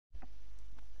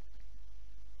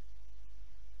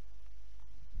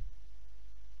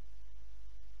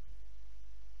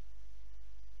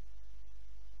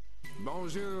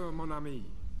Bonjour, mon ami.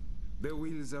 The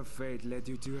wheels of fate led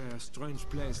you to a strange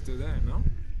place today, no?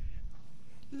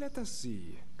 Let us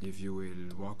see if you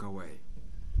will walk away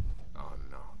or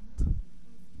not.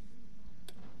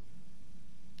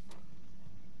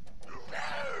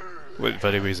 Well,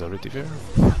 Valerie is already there.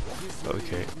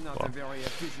 Okay, well,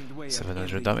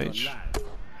 700 damage.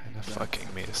 And I fucking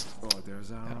missed.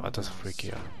 And what does a freak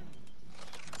here?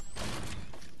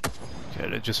 Okay,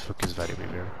 let's just focus Valerie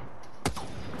here.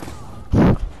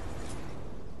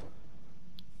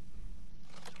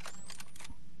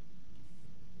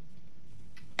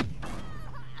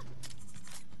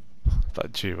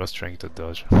 But she was trying to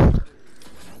dodge. Okay.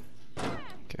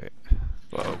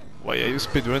 Well, why are you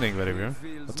speedrunning, Valerie?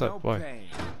 What's up? Why?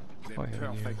 Why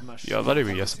are you? Yeah,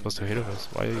 Valerie, you're supposed to heal us.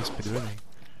 Why are you speedrunning?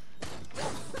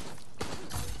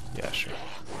 Yeah, sure.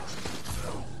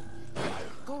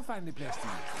 Go find the place to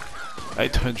use.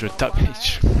 800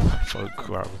 damage for a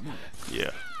crowd.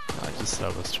 Yeah, I just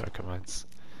love those Tryhard commands.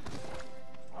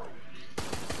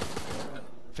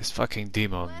 This fucking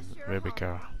demon,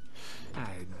 Rebecca.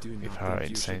 With her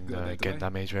insane get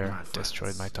damage there,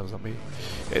 destroyed my top zombie.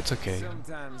 It's okay.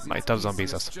 My top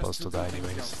zombies are supposed to die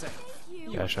anyways.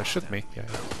 Yeah, sure, shoot me. Yeah,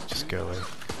 just go away.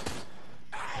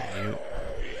 And you.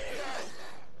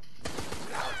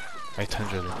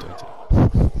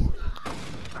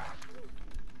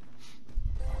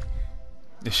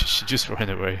 820. She just ran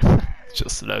away.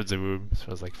 Just left the room. She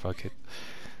was like, fuck it.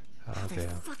 Oh, damn.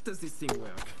 How the fuck does this thing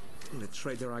work? The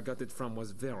trader I got it from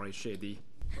was very shady.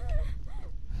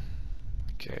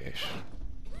 Okay.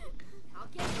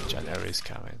 January is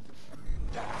coming.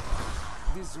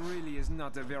 This really is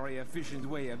not a very efficient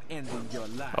way of ending your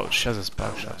life. Oh, she has a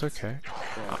spark shot, okay.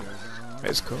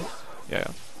 It's cool. Yeah,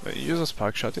 use a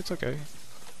spark shot, it's okay.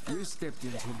 You stepped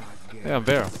into my game. Yeah, I'm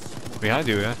there. Behind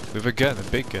you, yeah? With a gun, a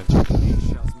big gun.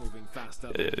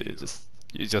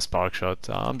 You just spark shot.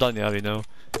 I'm Daniel, you know.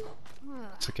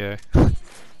 It's okay.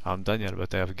 I'm Daniel,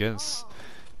 but I have guns.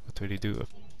 What will you do?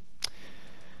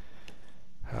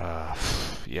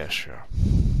 Yeah, sure.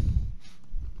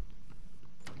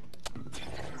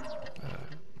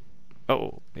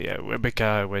 Oh, yeah,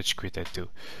 Rebecca Wedge quitted too.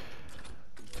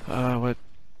 What?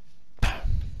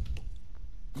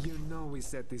 You know we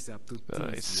set this up to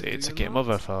it's a game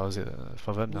over for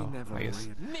them now, I guess.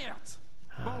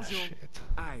 Ah, shit.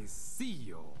 I see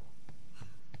you.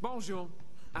 Bonjour,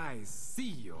 I see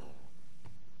you.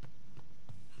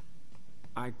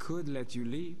 I could let you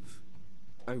leave.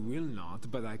 I will not,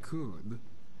 but I could.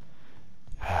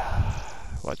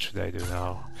 What should I do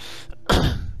now?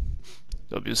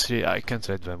 Obviously, I can't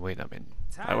let them win. I mean,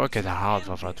 I work hard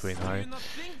for that win, right?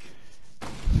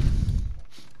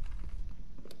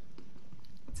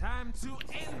 Time to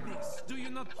end this. Do you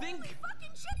not think?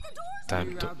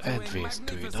 Time to end this.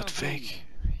 Do you not think?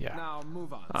 Yeah. Now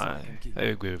move on. I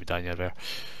agree with Daniel there.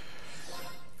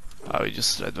 I will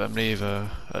just let them live a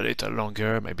little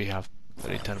longer. Maybe have a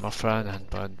little more fun,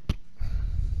 but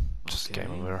just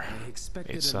game over.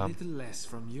 It's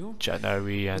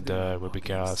January and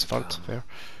Rebecca's fault there.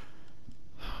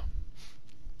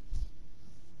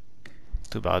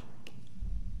 Too bad.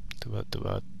 Too bad, too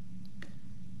bad.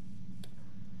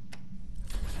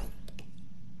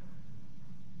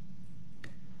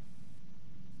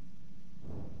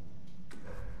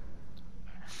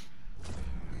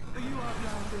 You are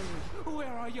blinded.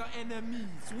 Where are your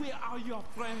enemies? Where are your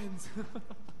friends?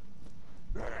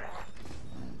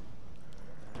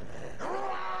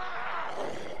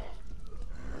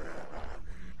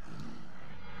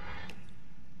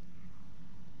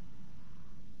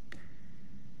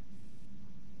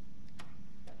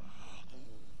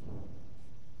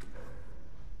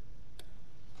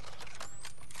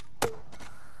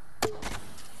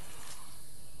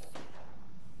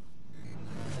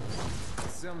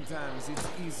 Sometimes it's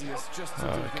easiest just to do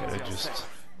things yourself.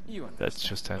 Let's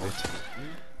just end it,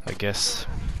 I guess.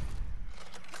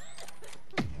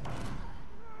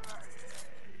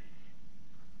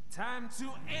 Time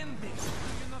to end this. Do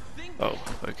you not think? Oh,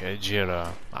 okay, Jill,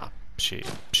 she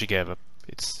gave up.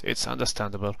 It's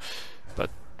understandable, but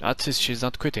at least she's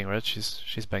not quitting, right?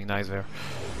 She's being nice there.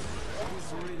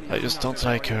 I just don't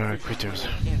like her quitters.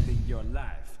 Ending your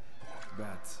life,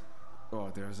 but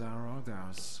orders are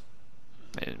orders.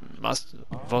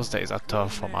 Those days are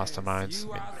tough for masterminds,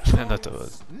 and that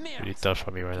was really tough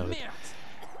for me right now.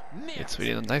 It's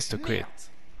really nice to quit.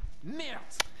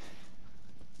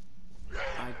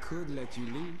 I could let you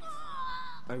leave.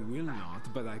 I will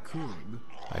not, but I could.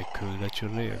 I could let you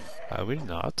live. I will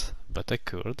not, but I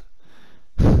could.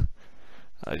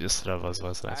 just was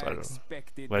nice.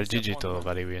 Well, GG to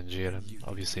Valley VNG, and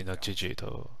obviously not GG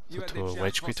to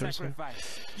Wedge Quitters.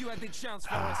 You had the chance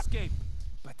for escape,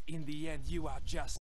 but in the end you are just